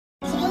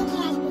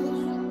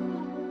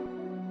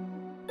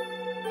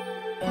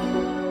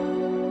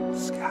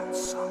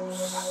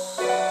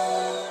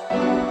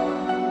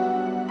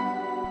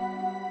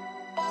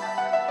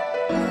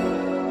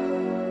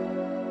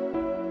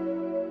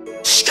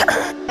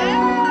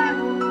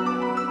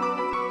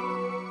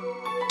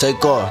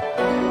Take off.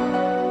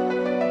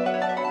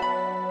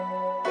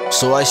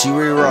 So I see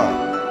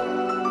Rerock.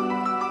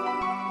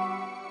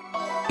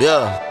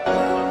 Yeah.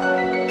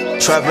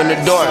 Trap in the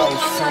dark.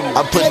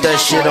 I put that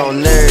shit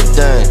on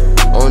everything.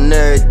 On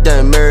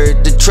everything.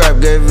 Married the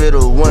trap, gave it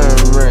a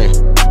wedding ring.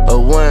 A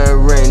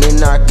wedding ring. They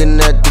knocking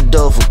at the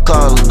door for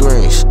collard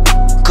greens.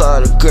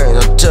 Collard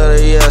greens. I tell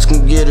they ass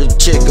can get a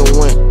chicken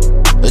wing.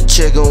 A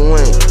chicken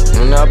wing.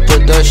 And I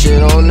put that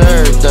shit on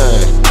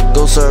everything.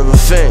 Go serve a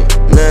fin.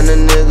 Man, the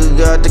nigga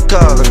got the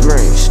collard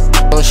greens.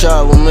 Don't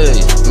shop with me.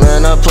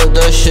 Man, I put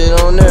that shit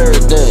on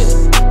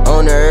everything.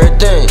 On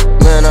everything.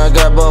 Man, I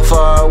got about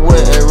 5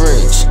 wedding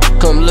rings.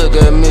 Come look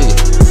at me.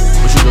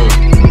 What you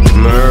doing?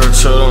 Married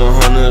to them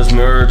hundreds,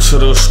 married to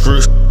the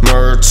streets,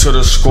 married to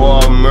the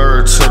squad,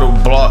 married to the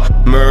block,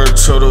 married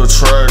to the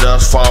trade.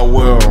 That's 5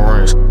 wheel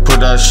rings. Put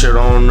that shit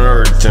on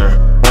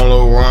everything. On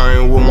the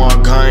rain with my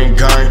gang,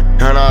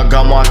 and I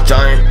got my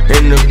thing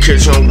in the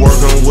kitchen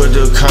working with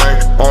the cane.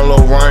 On the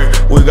rain,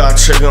 we got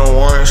chicken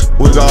wings,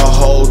 we got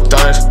whole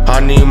things. I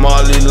need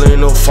Molly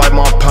Lean to fight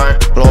my pain.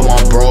 Lord, my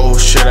bro,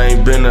 shit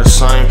ain't been the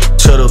same.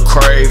 To the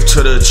crave,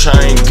 to the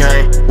chain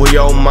gang, we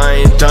your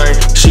main thing.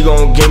 She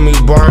gon' get me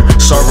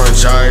burned, serving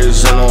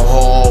J's in the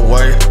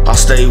hallway. I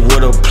stay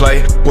with a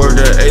play, work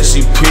the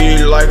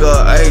ACP like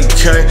a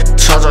AK.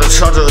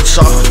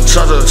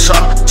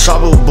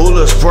 Chop a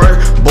bullet spray,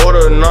 bought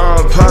a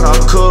 9-pack, I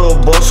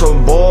could've bought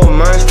some ball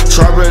mains.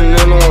 Trapping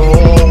in the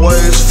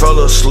hallways, fell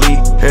asleep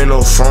in the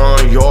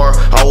front yard.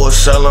 I was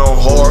selling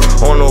hard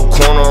on the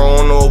corner,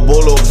 on the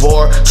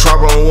boulevard.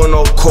 Trapping with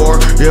no car,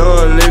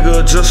 young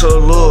nigga, just a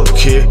little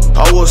kid.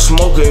 I was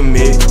smoking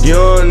mid,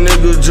 young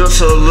nigga,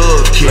 just a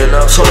little kid. Man,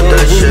 I put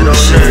that shit on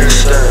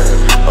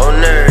everything. On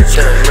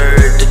everything,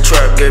 married the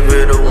trap, gave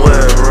it a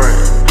wedding ring.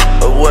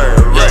 A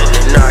wedding ring,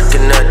 they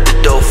knocking at the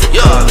door for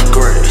collard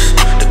greens.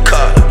 The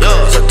collard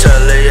greens, I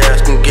tell they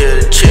ass can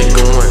get a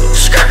chicken wing.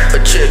 A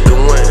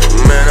chicken wing,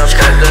 man, I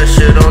put that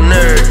shit on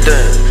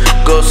everything.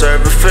 Go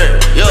serve a fin,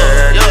 man,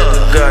 that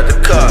nigga got the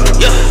collard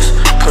greens.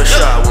 Come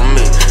shop with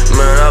me,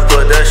 man, I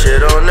put that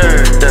shit on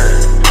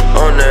everything.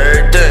 On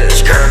everything,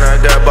 man, I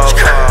got about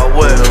 5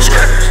 wedding rings.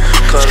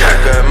 Come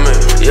look at me,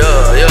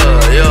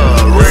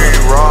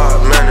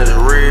 Rerock, man, it's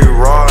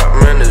Rerock,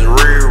 man, it's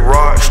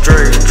Rerock.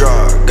 Straight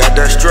drop, got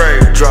that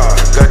straight drop,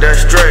 got that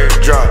straight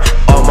drop.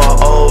 All my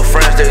old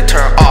friends, they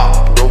turn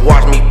up to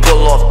watch me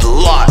pull off the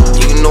lot.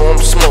 You know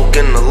I'm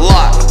smoking a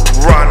lot,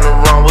 riding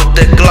around with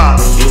that Glock.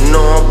 You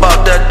know I'm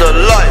about that the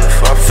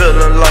life, I'm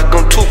feeling like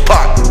I'm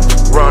Tupac.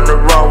 Running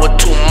around with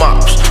 2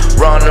 mops,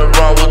 running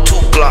around with 2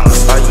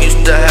 Glocks. I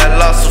used to have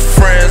lots of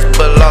friends,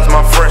 but lost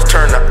my friends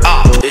turned to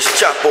op. It's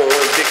Chxpo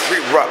and Big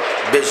Rerock,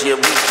 bitch, yeah,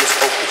 we just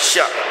open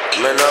shop.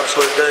 Man, I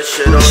put that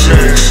shit on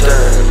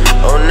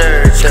everything, on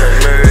everything.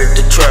 Married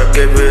the trap,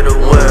 gave it a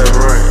wedding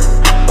ring.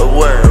 A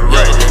wedding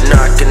ring, they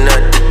knocking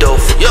at the door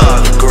for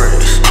collard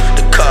greens.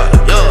 The collard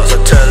greens,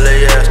 I tell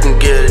they ass can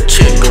get a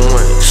chicken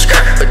wing.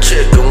 A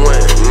chicken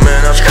wing,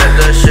 man, I put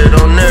that shit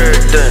on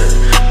everything.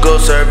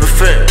 Go serve a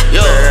fin,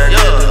 man, that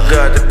nigga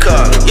got the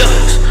collard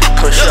greens.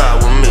 Come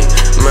shop with me,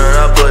 man,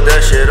 I put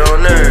that shit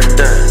on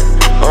everything.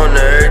 On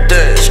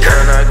everything,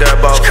 man, I got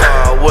about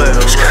 5 wedding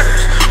rings.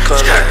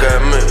 Come look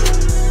at me,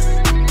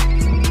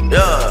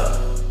 yeah.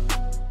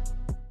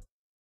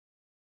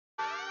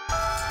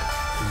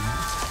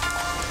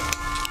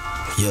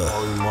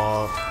 Holy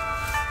mob,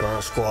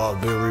 Burn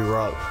Squad, Big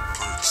Rerock,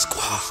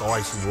 Squad, so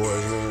icy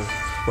boys, man.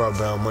 Rub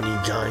Bound Money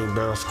Gang,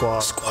 Burn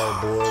Squad,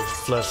 boys,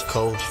 Flesh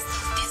Coast,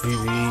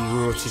 BBE,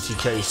 Real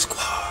TTK,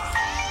 Squad.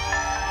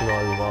 You know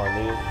how you are,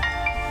 nigga.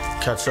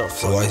 Catch up,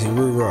 So I see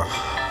Rerock.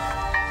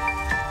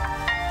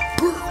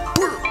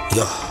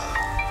 Yeah.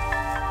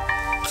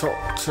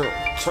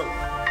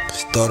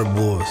 Starter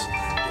boys.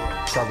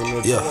 Trapping in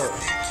the dark.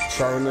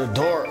 Trapping in the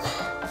dark.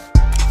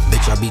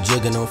 Bitch, I be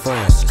jigging on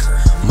Francis.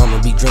 Mama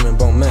be dreaming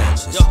about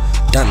matches.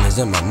 Diamonds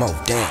in my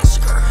mouth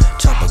dancing.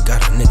 Chopper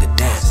got a nigga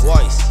dancing.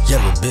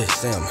 Yellow bitch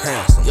say I'm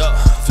handsome.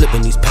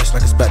 Flipping these packs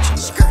like a spatula.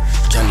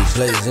 Johnny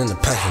Blaze in the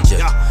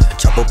passenger.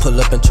 Chxpo pull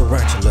up in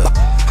tarantula.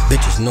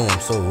 Bitches know I'm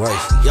so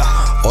ricey.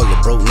 All the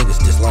broke niggas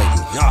dislike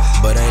me.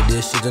 But I ain't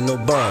did shit to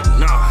nobody.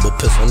 But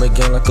piss on the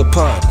game like a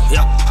party.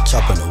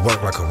 Chopping the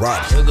work like a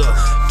rock.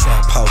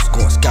 Trap house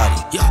going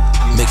Scotty.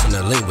 Mixing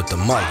the lean with the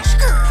molly.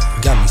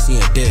 Got me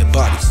seeing dead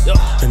bodies.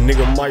 A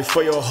nigga might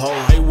for your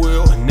hoe. I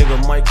will. A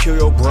nigga might kill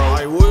your bro.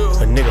 I will.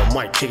 A nigga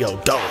might kick your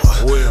dog.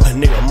 I will. A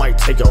nigga might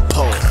take your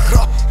pole.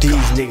 These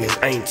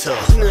niggas ain't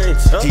tough.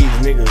 These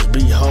niggas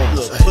be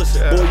homeless.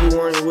 Boy, you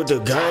running with the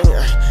gang.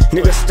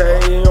 Nigga stay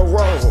in your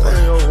role.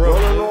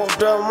 Rolling off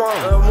that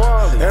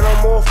molly. And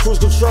I'm off cruise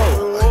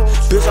control.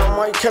 Bitch, I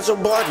might catch a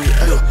body.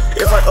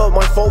 If I up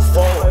my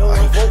fofo.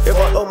 If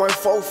I up my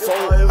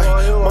fofo.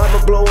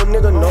 Mama blow a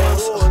nigga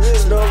nose.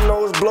 Snub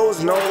nose, blow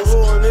his nose.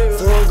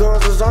 on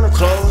guns, designer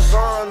clothes.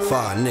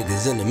 5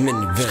 niggas in the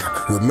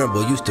minivan.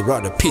 Remember, used to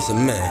rock the piece of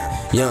man.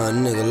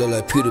 Young nigga look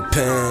like Peter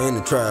Pan in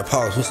the trap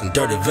house with some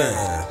dirty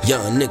vans.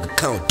 Young nigga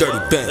count dirty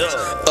bands.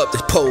 Up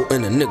this pole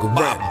and a nigga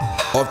rap.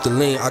 Off the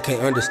lean, I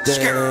can't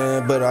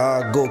understand, but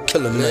I'll go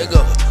kill a man.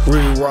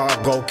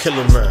 Rerock, go kill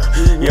a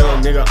man.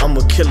 Young nigga, I'm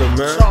a killer,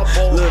 man.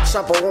 Lil'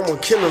 Chxpo, I'm a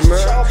killer,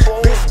 man.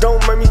 Bitch,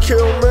 don't make me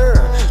kill, man.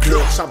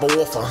 Lil' Chxpo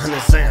off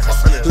 100 cents.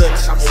 Lil'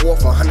 Chxpo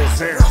off 100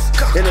 cents.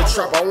 In the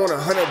trap, I want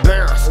 100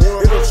 bands.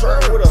 In the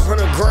trap with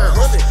 100 grams.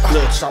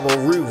 Lil' Chxpo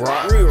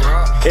Rerock.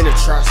 In the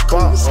trap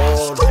spot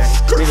all day.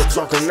 Nigga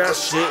talking that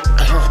shit.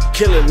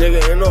 Kill a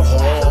nigga in the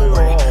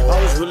hallway.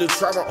 I was really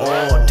trapping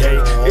all day.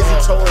 Is he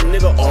told a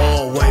nigga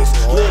always?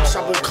 Lil'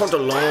 Chxpo come the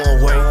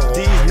long way.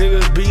 These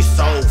niggas be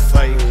so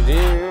fake.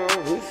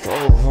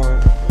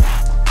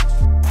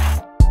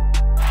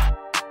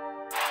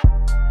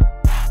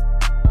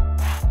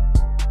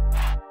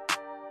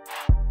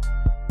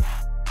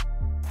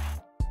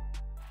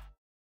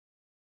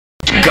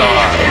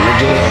 God,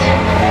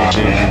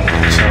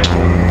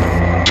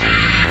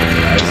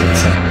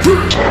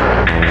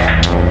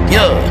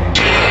 Yeah.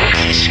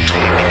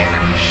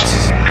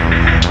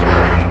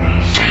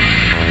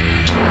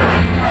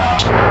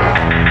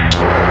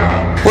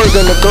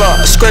 Working the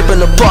Glock, scraping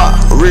the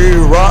pot.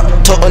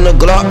 Rerock, talking the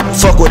Glock,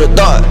 fuck with a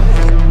dot.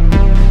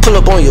 Pull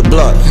up on your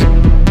block.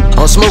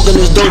 I'm smoking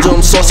this dojo,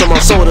 I'm saucing my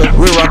soda.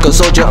 Rerock a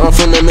soldier, I'm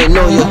from the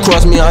Magnolia.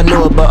 Cross me, I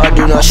know it, but I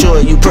do not show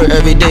it. You pray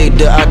every day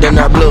that I do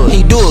not blow it.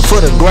 He do it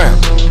for the gram,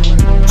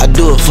 I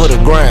do it for the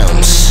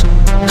grams.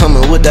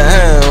 Coming with the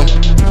hound,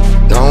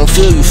 I don't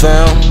feel you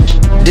found.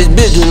 This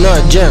bitch do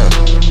not jam.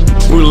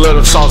 We let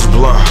the sauce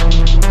blunt.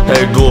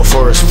 They do it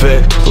for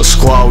respect. For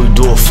squad, we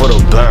do it for the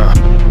band.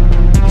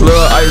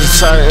 Lil' ice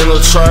tight in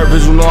the trap,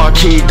 bitch, you know I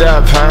keep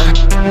that pan.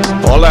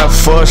 All that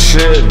fuck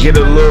shit, get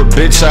a little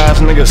bitch ass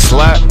nigga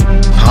slap.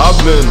 I've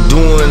been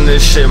doing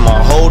this shit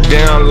my whole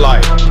damn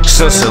life.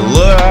 Since a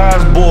little ass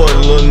boy,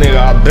 little nigga,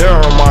 I been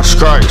on my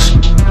stripes.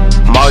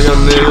 My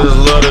young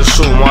niggas love to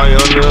shoot, my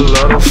young niggas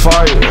love to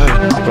fight.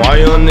 My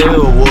young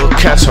nigga will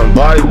catch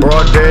somebody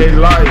broad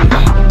daylight.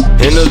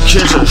 In the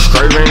kitchen,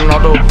 scraping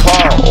out the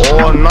pot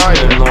all night.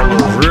 And all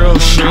the real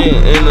shit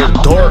in the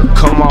dark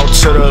come out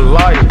to the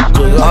light.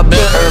 Cause I been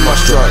earned my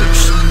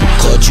stripes.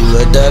 Caught you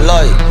at that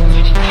light.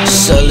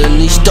 Selling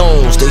these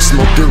stones, they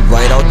smoke it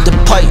right out the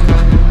pipe.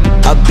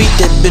 I beat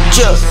that bitch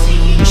up,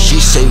 she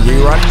say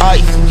Rerock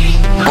Ike.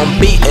 I'm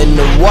beating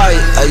the white,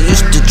 I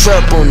used to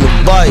trap on the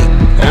bike.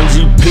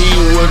 MGP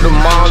with the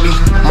Molly,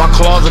 my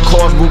closet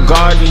cost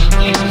Bugatti.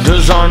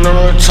 Designer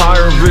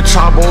attire, bitch,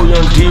 Chxpo,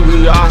 young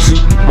DiBiase.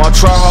 My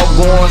trap house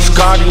going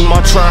Scotty,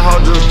 my trap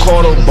house just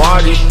caught a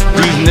body.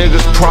 These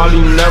niggas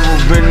probably never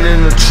been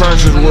in the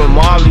trenches with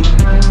Molly.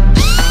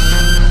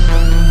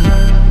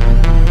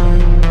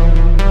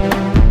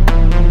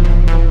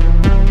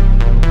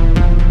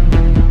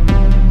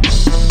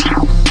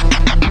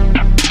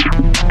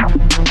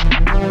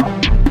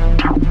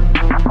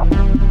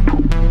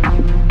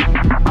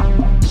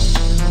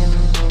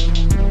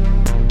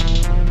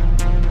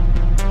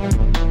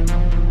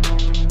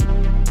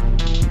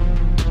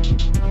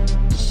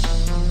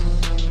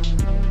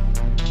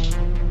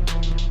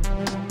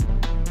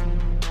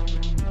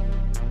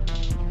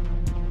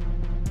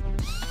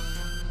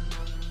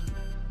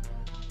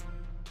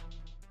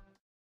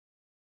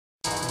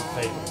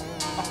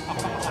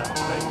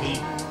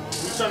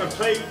 We tryna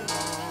play.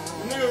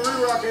 Nigga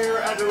Rerock in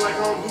here acting like I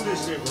don't do this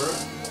shit, bro.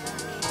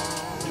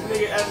 This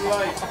nigga acting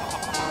like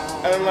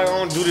I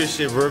don't do this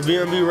shit, bro.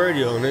 BNB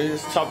radio, nigga.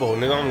 It's Chxpo,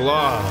 nigga. I'm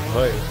live.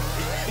 Like,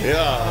 yeah.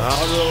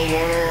 I just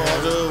wanna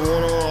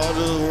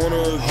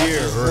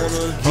get, bro.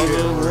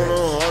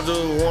 I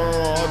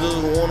just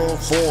wanna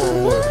form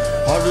with.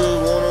 I just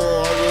wanna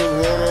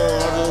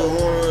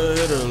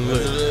hit a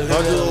lick. I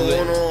just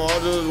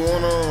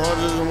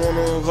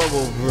wanna a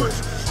couple bricks.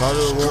 I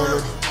just wanna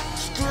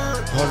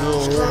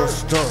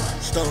stunt.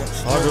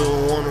 I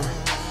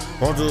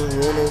just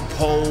wanna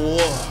pull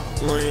up.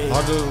 I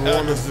just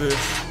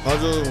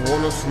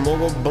wanna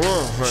smoke a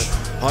blunt.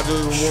 I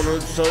just wanna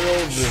tell your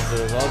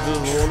business. I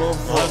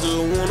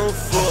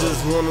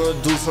just wanna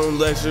do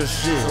some extra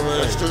shit.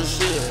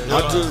 I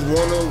just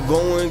wanna go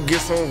and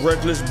get some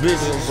reckless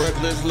bitches.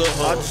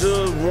 I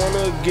just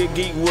wanna get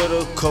geek with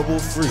a couple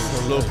freaks.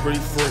 A little pretty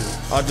free.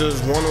 I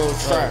just wanna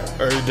trap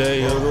every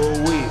day of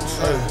the week.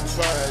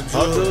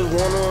 I just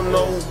wanna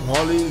know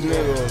all these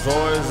niggas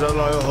always act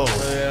like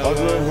hoes. I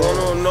just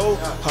wanna know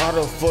how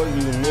the fuck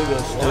you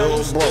niggas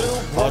still broke.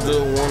 I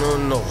just wanna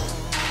know.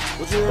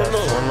 What you wanna know?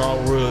 That's something I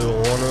really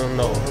wanna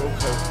know.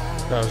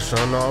 That's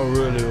something I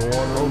really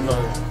wanna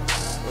know.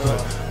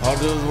 I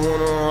just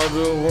wanna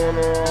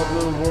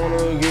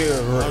get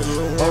rich.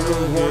 I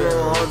just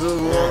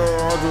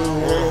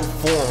wanna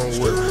form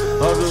with.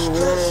 I just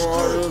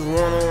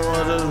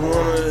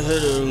wanna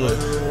hit a lick.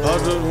 I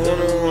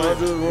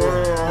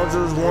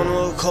just wanna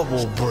a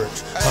couple bricks.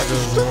 I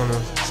just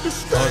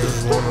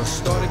wanna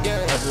start again.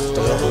 I just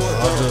wanna pull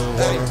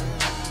up.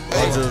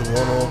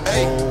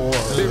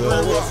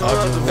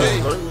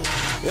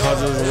 I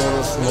just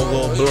wanna smoke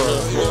a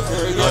blunt.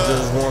 I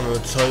just wanna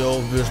tell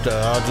your bitch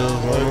that I just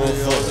wanna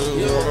fuck.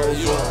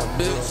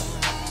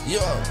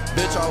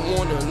 Bitch, I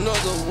want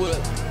another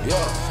whip.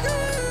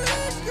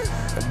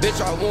 Bitch,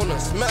 I wanna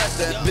smash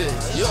that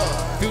bitch.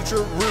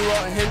 Future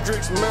Rerock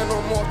Hendrix, man,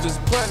 I'm off this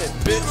planet,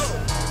 bitch.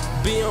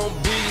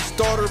 B.O.B.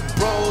 starter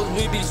bros,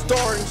 we be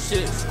starting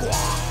shit.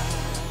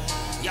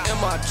 And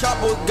my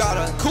chopper got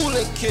a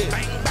cooling kit.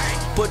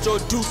 Put your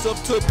deuce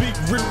up to big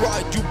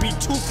Rerock, you be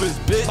toothless,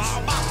 bitch.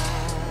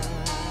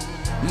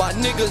 My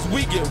niggas,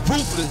 we get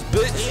ruthless,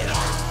 bitch.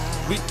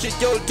 We kick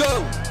your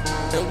dough,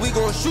 and we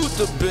gon' shoot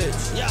the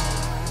bitch.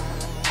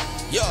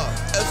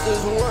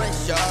 S1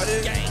 shot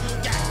it.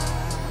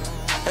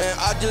 And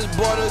I just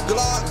bought a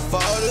Glock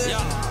for it.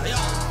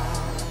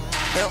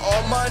 And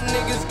all my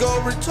niggas go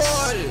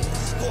retarded.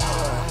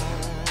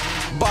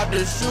 Bout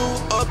to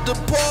shoot up the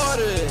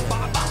party.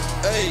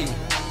 Hey,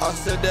 I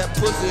said that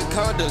pussy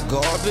kinda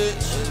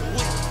garbage.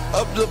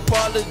 Up the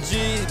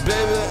apologies, baby,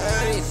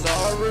 I ain't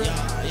sorry.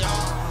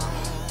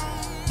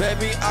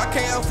 Baby, I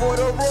can't afford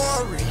a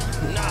Rory.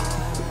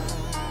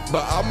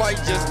 But I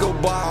might just go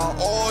buy an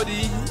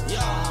Audi.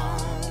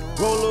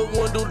 Roll a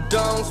window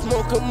down,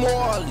 smoke a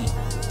Marley.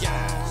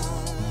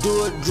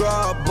 Do a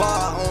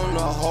drive-by on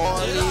the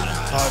Harley. I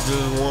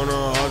just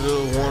wanna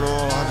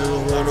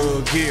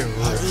get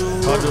rich. I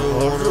just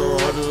wanna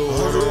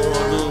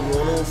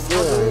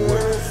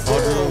forward. I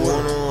just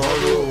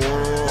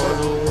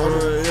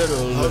wanna hit a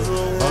lick.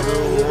 I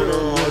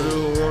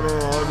just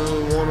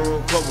wanna a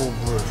couple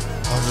bricks.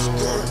 I just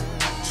wanna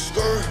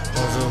stunt. I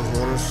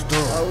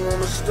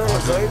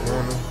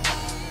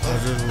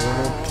just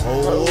wanna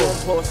pull up.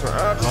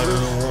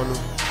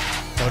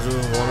 I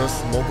just wanna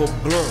smoke a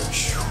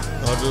blunt.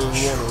 I just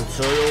wanna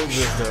tell your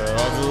bitch that I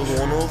just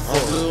wanna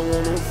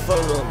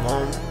fuck up,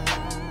 mama.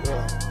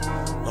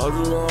 I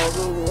just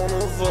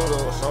wanna fuck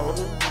up,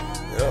 shawty.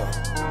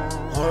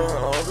 I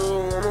just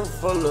wanna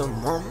fuck up,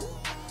 mama.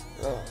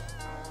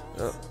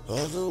 I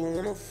just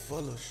wanna fuck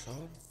up,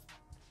 shawty.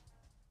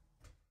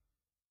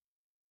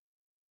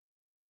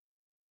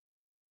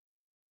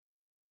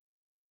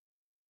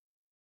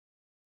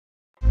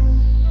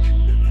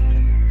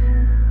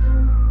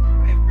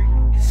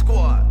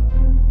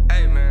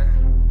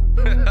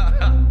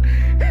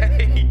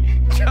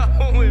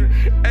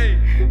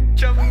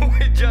 Chxpo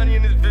with Johnny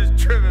and this bitch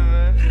tripping,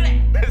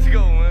 man. Let's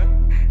go,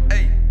 man.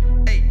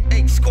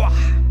 Hey, squad.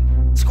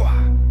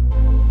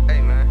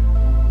 Hey, man.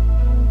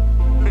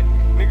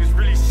 Niggas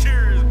really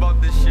serious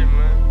about this shit,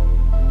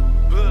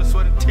 man. Blood,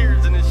 sweat, and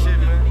tears in this shit,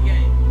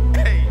 man.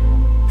 Hey,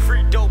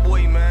 free dope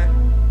boy, man.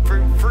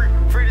 Free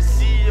the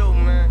CEO,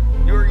 man.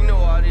 You already know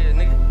how it is,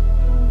 nigga.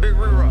 Big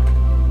Rerock.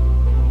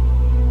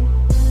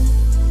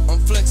 I'm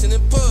flexing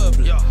in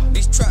public.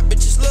 These trap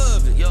bitches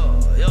love it.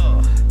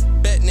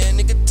 Bet that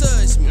nigga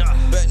touch me.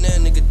 Bet that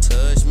nigga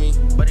touch me.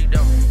 But he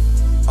don't.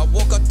 I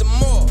walk out the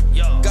mall.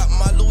 Got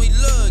my Louis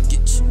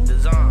luggage.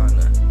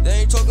 Designer. They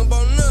ain't talking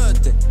about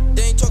nothing.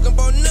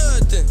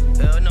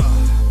 Hell no.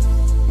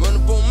 Run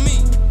up on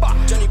me.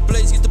 Johnny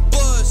Blaze get the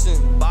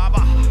buzzing.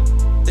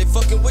 They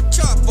fucking with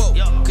Chxpo.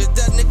 Cause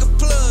that nigga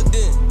plugged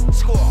in.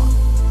 Squad.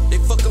 They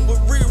fucking with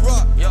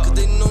Rerock. Cause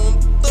they know I'm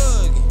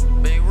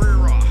thugging. Big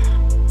Rerock.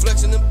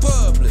 Flexing in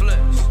public.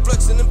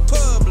 Flexing in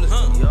public.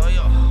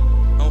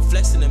 I'm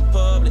flexing in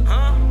public.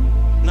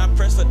 Not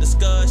pressed for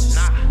discussions.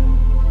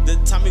 The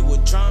Tommy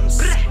with drums.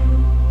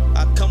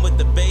 I come with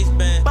the bass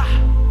band.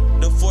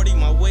 The 40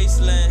 my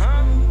waistland.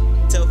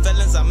 Tell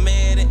fellas I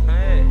made it.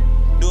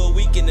 Do a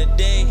week in a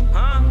day.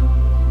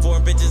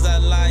 Foreign bitches I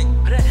like.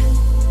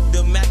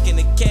 The Mac and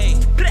the K.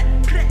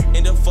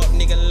 In the fuck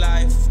nigga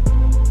life.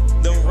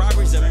 Them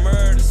robberies and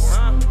murders.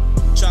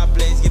 Chop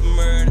blades get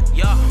murdered.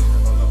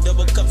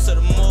 Double cups of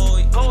the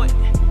Moy.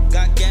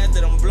 Got gas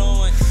that I'm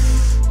blowing.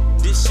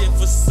 This shit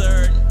for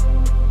certain.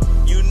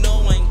 You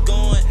know I ain't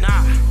going.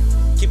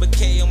 Keep a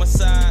K on my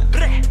side.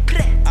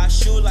 I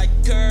shoot like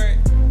Kurt.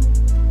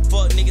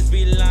 Fuck niggas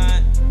be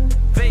lying.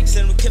 Fake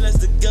send them killers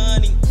the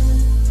gunny.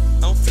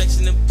 I'm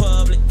flexing in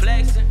public.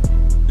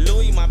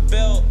 Louis my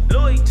belt.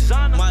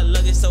 My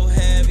luggage so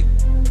heavy.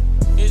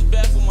 It's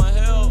bad for my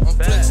health. I'm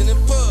flexing in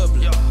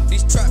public.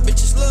 These trap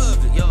bitches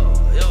love it.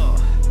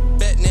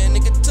 Bet that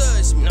nigga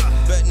touch me.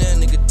 Bet that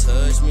nigga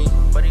touch me.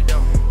 But he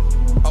don't.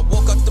 I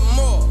walk out the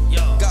mall.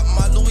 Got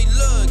my Louis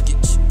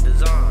luggage.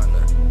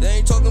 Designer. They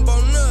ain't talking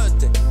about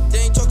nothing.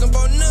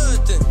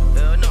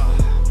 Hell no.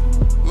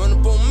 Run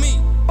up on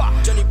me.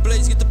 Johnny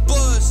Blaze get the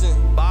buzzing.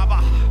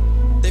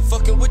 They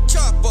fucking with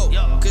Chxpo.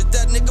 Cause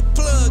that nigga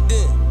plugged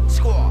in.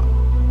 Squad.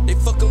 They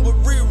fucking with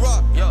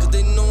Rerock. Cause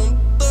they know I'm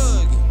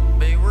thugging.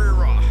 Big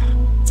Rerock.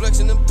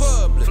 Flexing in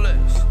public.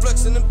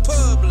 Flexing in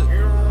public.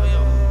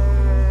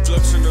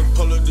 Flexing in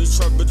public, these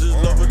trap bitches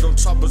love it. Them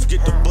choppers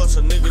get the bus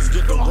and niggas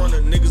get the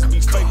running. Niggas be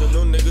faking,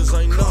 them niggas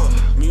ain't none.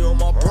 Me and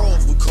my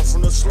bros, we come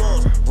from the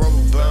slums.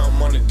 Rubber bound,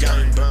 money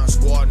gang bound.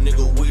 Squad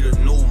nigga, we the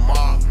new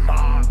mob.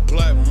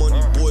 Black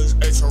money boys,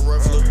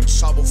 HRF, little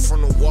chopper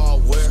from the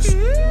Wild West.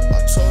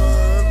 I told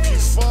her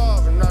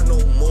MP5 and not no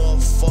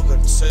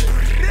motherfucking tech.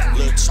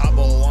 Lil'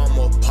 Chxpo, I'm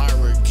a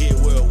pirate, get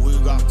well, we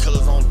got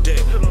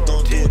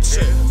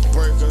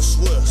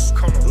twist.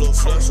 Little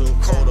flex will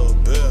call the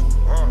bed.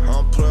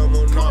 I'm playing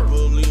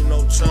Monopoly,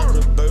 no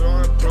champion, baby.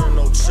 I ain't playing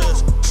no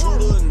chess.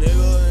 Shoot a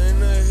nigga in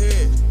the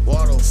head.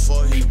 Why the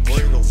fuck he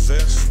bring a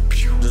vest?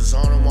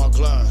 Design on my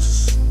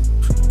glasses.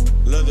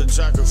 Leather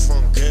jacket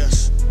from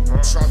Gas.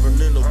 Trapping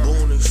in the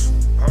boonies.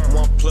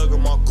 My plug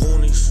and my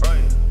goonies.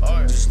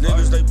 These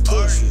niggas, they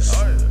pussies.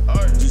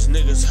 These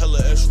niggas hella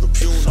extra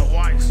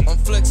puny. I'm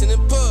flexing in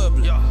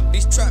public.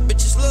 These trap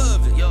bitches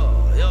love it.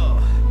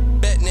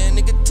 Bet that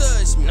nigga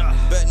touch me.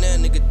 Bet that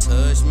nigga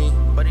touch me.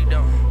 But he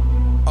don't.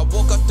 I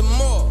woke up the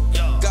mall.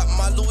 Got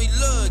my Louis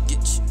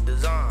luggage.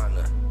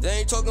 Designer. They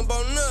ain't talking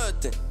about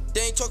nothing.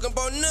 They ain't talking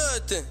about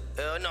nothing.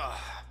 Hell nah.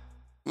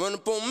 Run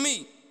up on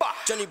me.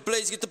 Johnny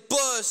Blaze get the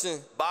buzzing.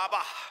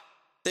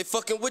 They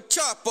fucking with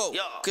Chxpo,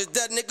 cause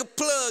that nigga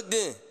plugged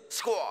in.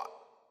 Squad.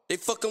 They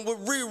fucking with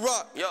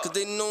Rerock, cause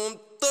they know I'm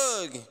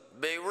thugging.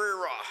 Big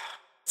Rerock.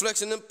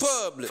 Flexing in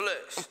public.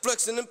 Flex. I'm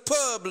flexing in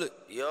public.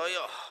 You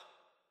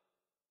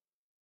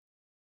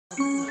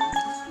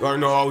already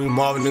know how we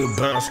mobbing, nigga,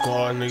 band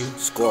squad, nigga.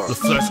 Squad. The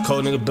flex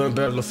code, nigga, been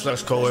better, the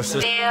flex code. It's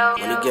just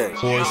Money gang.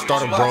 boy,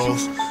 started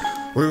bros.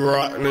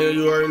 Rerock, nigga,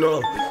 you already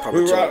know.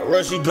 Rerock,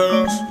 RUSHHY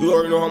guns, you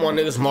already know how my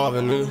niggas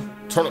mobbing, nigga.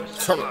 Turn it,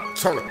 turn it,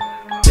 turn it.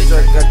 Bitch,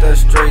 I got that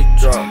straight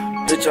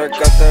drop. Bitch, I got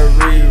that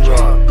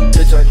Rerock.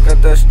 Bitch, I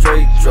got that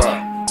straight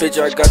drop. Bitch,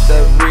 I got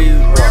that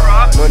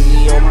Rerock.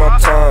 Money on my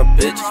time,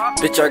 bitch.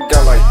 Bitch, I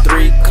got like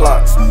 3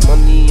 clocks.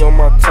 Money on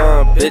my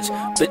time, bitch.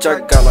 Bitch, I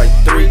got like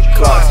 3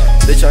 clocks.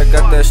 Bitch, I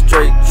got that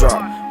straight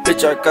drop.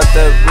 Bitch, I got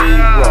that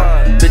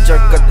Rerock. Bitch, I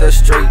got that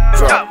straight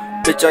drop.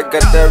 Bitch, I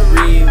got that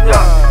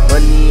Rerock.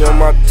 Money on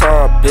my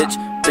time, bitch.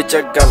 Bitch,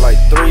 I got like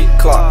 3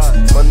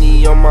 clocks.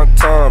 Money on my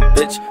time,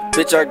 bitch.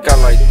 Bitch, I got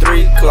like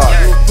 3 clocks.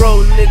 You a bro,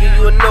 nigga,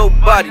 you a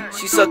nobody.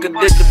 She suck a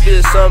dick to be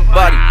a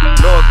somebody.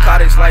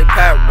 Narcotics like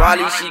Pat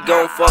Riley. She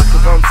gon' fuck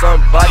cause I'm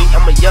somebody.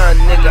 I'm a young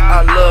nigga,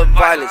 I love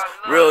violence.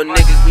 Real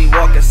niggas be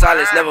walking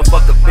silence. Never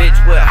fuck a bitch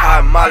with high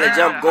mileage.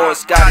 I'm going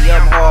Scotty,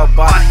 I'm hard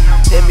body.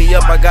 Hit me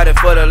up, I got it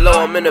for the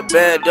low. I'm in the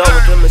band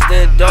with them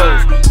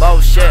extendos.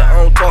 Mouth shit,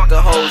 I don't talk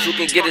to hoes. You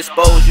can get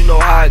exposed, you know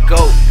how it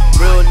go.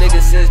 Real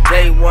nigga since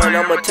day one,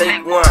 I'ma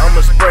take one,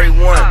 I'ma spray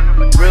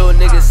one. Real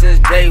nigga since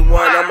day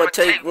one, I'ma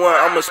take one,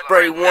 I'ma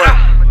spray one.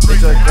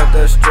 Bitch, I got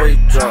that straight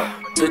drop.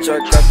 Bitch, I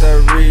got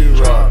that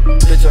Rerock.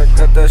 Bitch, I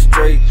got that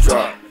straight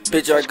drop.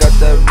 Bitch, I got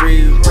that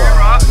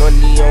Rerock.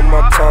 Money on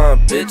my time,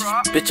 bitch.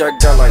 Bitch, I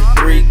got like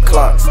 3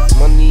 clocks.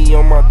 Money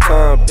on my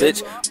time,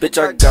 bitch. Bitch,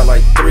 I got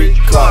like 3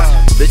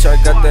 clocks. Bitch,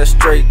 I got that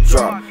straight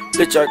drop.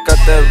 Bitch, I got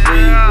that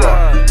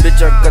Rerock.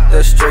 Bitch, I got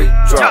that straight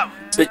drop.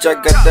 Bitch, I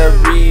got that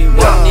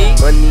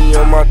Rerock. Money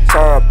on my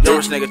time,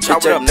 bitch. Bitch, I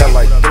got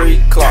like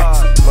 3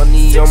 clocks.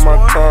 Money on my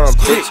time,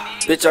 bitch.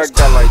 Bitch, I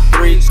got like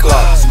 3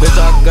 clocks. Bitch,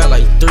 I got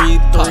like 3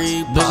 pots.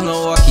 Bitch,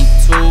 no, I keep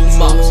 2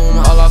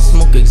 mops. All I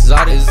smoke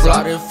exotic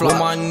flop. With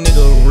my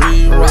nigga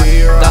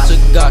Rerock. Dodger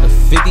got a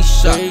 50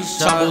 shot.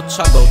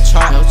 Chxpo,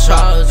 chop.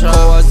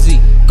 ORZ,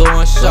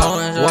 going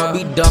shot. Won't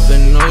be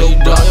dumping on your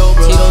block.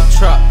 Tito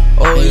trap,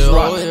 always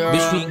rock.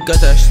 Bitch, we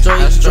got that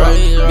straight drop.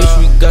 Bitch,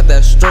 we got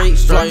that straight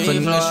drop.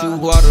 Finesse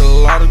you out a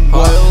lot of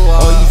guap.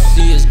 All you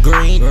see is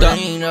green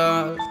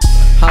dot.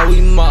 How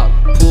we mop,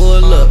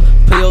 pull up,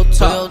 pay your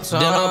top,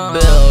 then I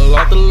bail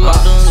off the lot.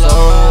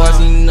 So as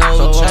he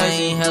know,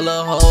 chain,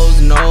 hella hoes,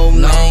 no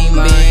name,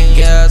 big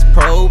gas,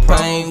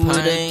 propane,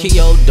 with a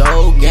Kyo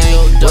dough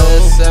gang.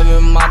 West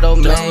 7, my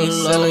domain,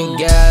 selling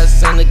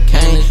gas and the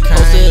cane.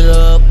 Posted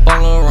up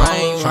on the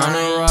rain,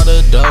 tryna rob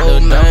the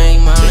domain.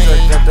 Bitch,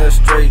 I got that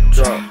straight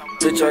drop.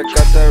 Bitch, I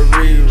got that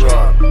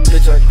Rerock.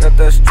 Bitch, I got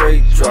that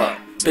straight drop.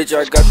 Bitch,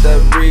 I got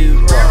that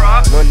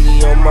Rerock.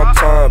 Money on my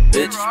time,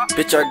 bitch.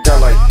 Bitch, I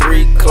got like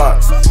 3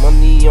 clocks.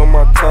 Money on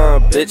my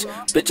time, bitch.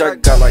 Bitch, I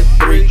got like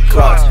 3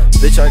 clocks.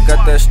 Bitch, I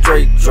got that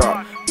straight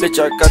drop. Bitch,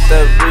 I got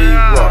that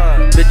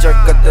Rerock. Bitch, I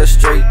got that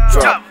straight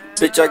drop.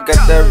 Bitch, I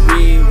got that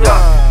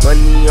Rerock.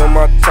 Money on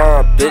my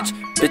time, bitch.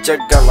 Bitch, I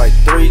got like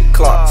 3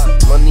 clocks.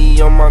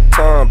 Money on my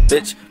time,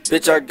 bitch.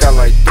 Bitch, I got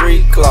like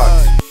 3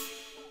 clocks.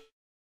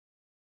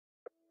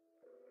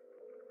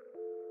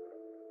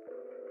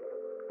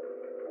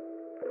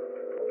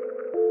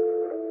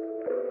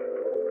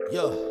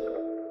 Yeah.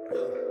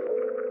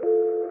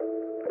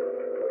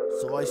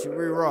 So I should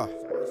Rerock.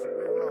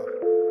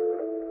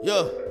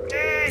 Yeah.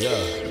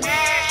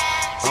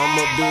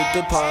 I'ma beat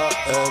the pot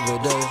every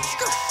day.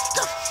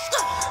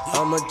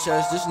 I'ma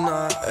chase this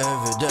knot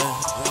every day.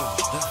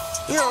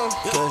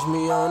 Catch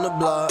me on the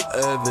block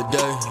every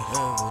day.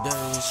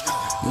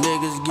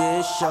 Niggas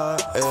getting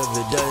shot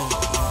every day.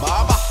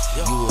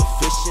 You a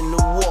fish in the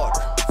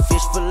water,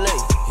 fish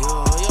fillet.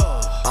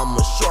 I'm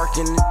a shark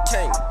in the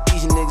tank,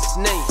 these niggas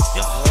snakes.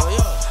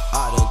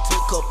 I done took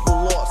a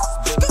couple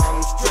losses, but I'm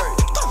straight.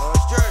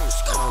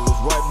 I'm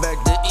right back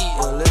to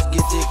eating, let's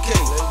get this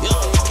cake.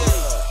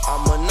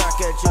 I'ma knock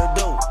at your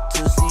door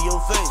to see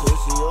your face.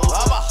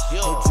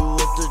 Hit you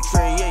with the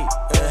tray 8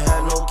 and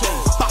had no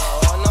case.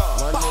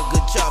 My nigga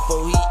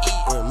Chxpo, he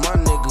eating, my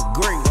nigga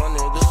great.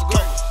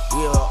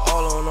 Yeah,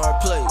 all on our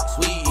plates,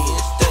 we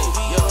eating steak.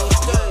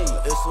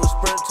 It's some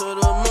sprint to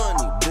the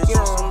money, bitch,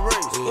 it's some race.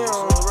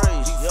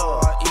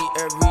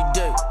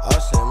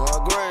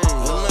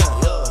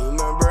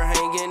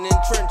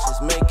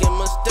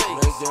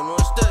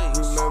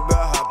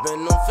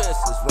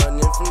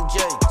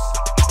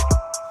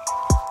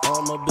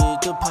 I'ma beat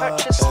the pot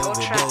Purchase your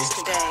every tracks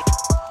day. today.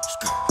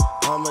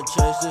 I'ma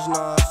chase this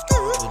knot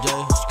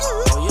today.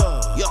 Oh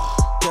yeah,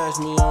 catch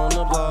me on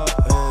the block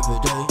every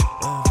day,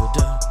 every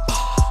day.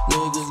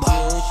 Niggas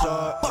getting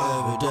shot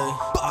every day,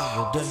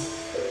 every day.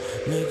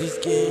 Niggas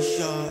getting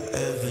shot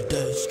every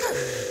day,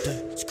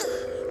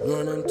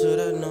 running to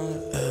that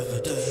knot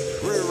every day.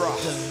 Rerock.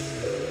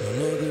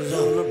 Niggas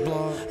on the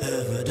block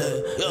every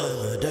day,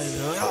 every day.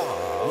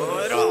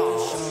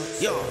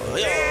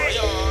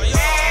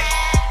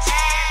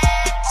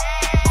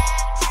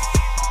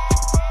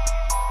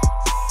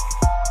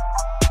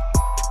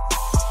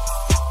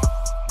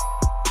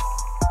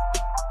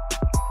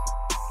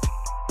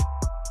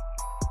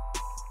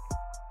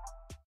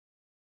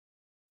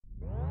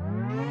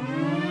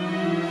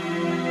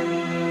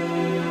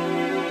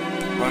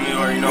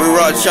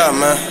 Rerock chop,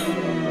 man.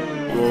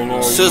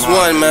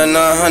 6-1, man,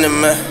 900,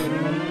 man.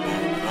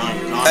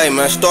 Hey,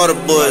 man, starter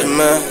boys,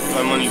 man.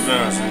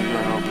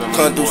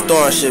 Come through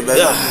storm shit, baby.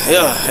 Yeah.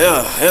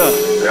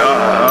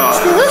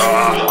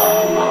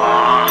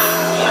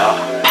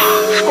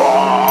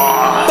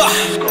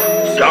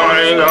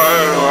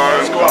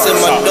 Send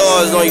my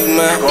dogs on you,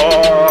 man.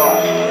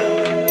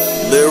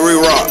 Big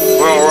Rerock. We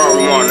don't rock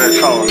with more than that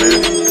talk, nigga.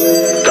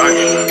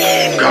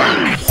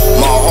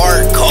 My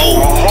heart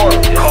cold.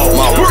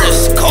 My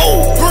wrist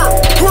cold.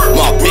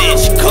 My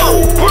bitch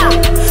cold.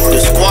 The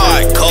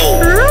squad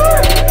cold.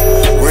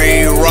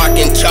 Rerock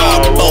and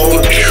Chxpo, we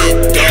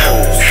get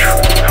those.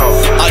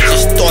 I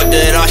just thought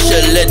that I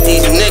should let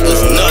these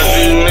niggas know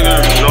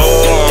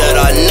that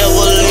I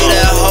never leave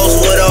that house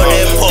without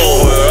that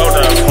pole.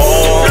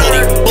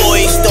 Bloody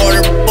boy,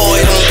 starter boy,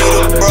 don't do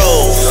the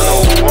bros.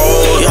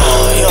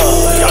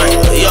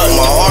 Yeah,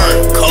 my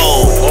heart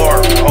cold.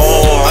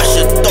 I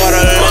should thought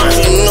I let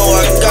you know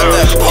I got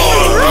that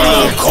pole.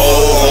 I'm a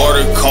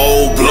cold-hearted,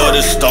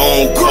 cold-blooded,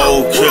 stone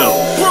cold killer.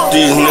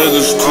 These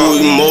niggas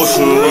too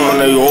emotional and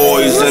they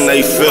always in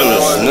they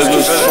feelings.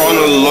 Niggas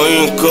tryna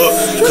link up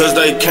cause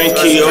they can't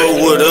keep up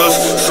with us.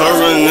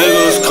 Serving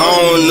niggas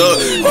calling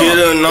up, get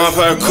a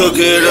non-pack, cook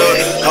it up.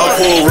 I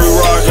pull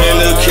Rerock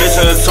in the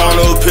kitchen, turn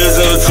the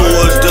pigeon to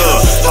a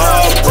dub.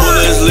 Hot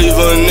bullets leave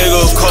a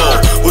nigga cold.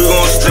 We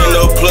gon' spin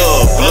the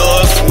plug.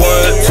 Blood,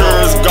 sweat,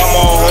 tears, got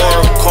my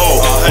heart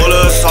cold.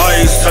 Bullets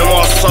ice in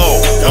my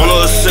soul. On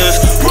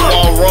assist with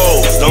my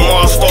rolls, them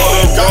my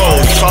starting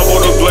bros. Chxpo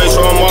the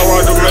glacier on my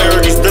right to marry.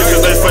 These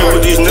bitches they fake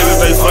with these niggas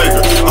they faker.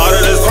 Out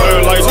of this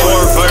player like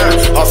Darth Vader.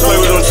 I play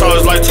with them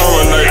charges like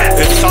Terminator.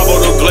 It's Chxpo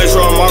the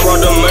glacier on my right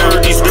to marry.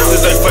 These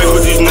bitches they fake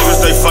with these niggas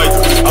they faker.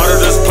 Out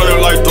of this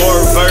player like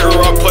Darth Vader.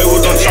 I play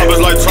with them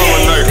choppers like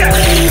Terminator.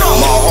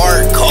 My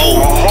heart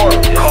cold.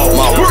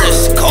 My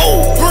wrist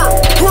cold.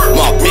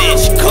 My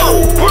bitch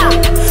cold.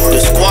 The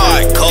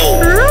squad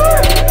cold.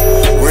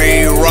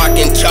 Rerock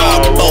and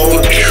Chxpo, we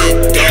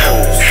get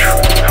those.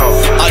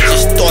 I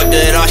just thought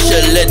that I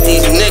should let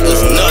these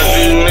niggas know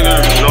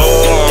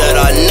that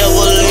I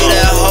never leave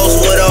that house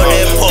without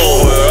that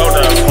pole.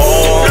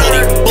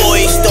 Bloody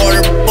boy,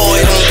 starter boy,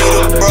 don't do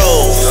the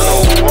bros.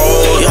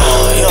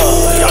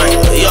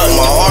 Yeah,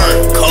 my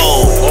heart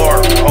cold.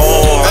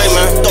 Hey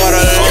man, thought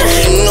I let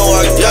you know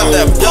I got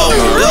that pole.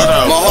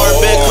 My heart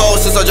been cold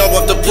since I jump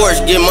off the porch.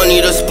 Get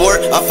money to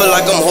sport, I feel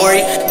like I'm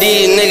hoary.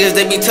 These niggas,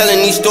 they be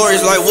telling these stories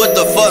like, what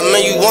the fuck,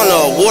 man, you want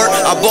an award?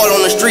 I ball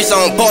on the streets, I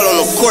don't ball on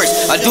the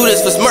courts. I do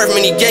this for Smurf,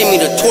 man, he gave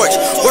me the torch.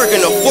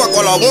 Working the fork,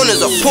 all I want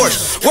is a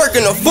Porsche.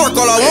 Working the fork,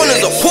 all I want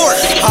is a Porsche.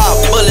 Hot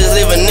bullets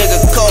leave a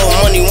nigga cold,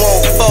 money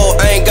won't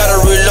fold. I ain't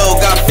gotta reload,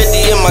 got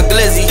 50 in my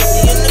glizzy.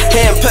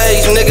 Hand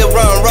page, nigga,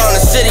 run around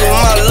the city.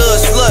 My little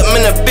slut,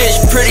 man, the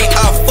bitch pretty.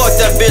 I fuck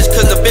that bitch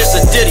cause the bitch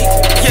a ditty.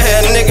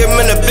 Yeah, nigga,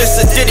 man, the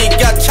bitch a ditty.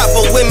 Got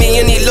Chxpo with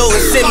me and he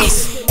loading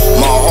simmies.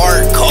 My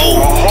heart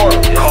cold.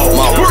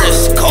 My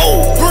wrist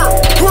cold.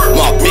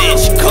 My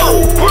bitch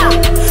cold.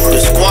 The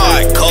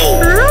squad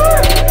cold.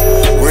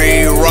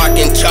 Rerock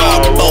and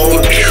Chxpo, we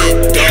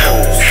get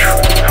those.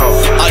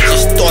 I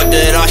just thought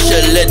that I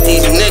should let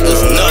these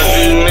niggas know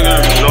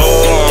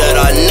that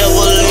I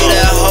never leave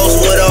that house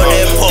without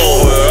that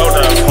pole.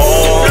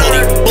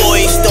 Bloody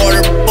boy,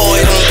 starter boy,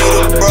 don't do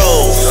the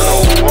bros.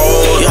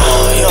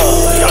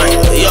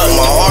 Yeah,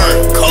 my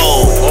heart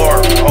cold.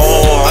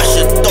 I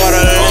should thought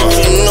I let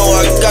you know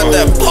I got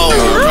that pole.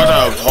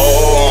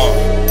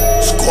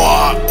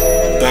 Squad.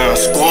 Damn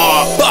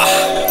squad.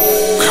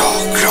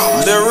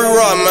 Big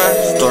Rerock, man.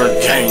 Start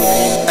gang,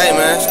 man. Hey,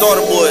 man,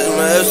 starter boys,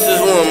 man.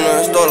 SCREWMANE,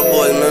 man. Starter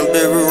boys, man.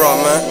 Big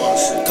Rerock, man.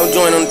 Come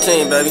join on the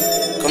team, baby.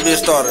 Come be a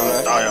starter,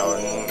 man.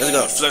 Let's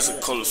go. Flex a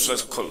color.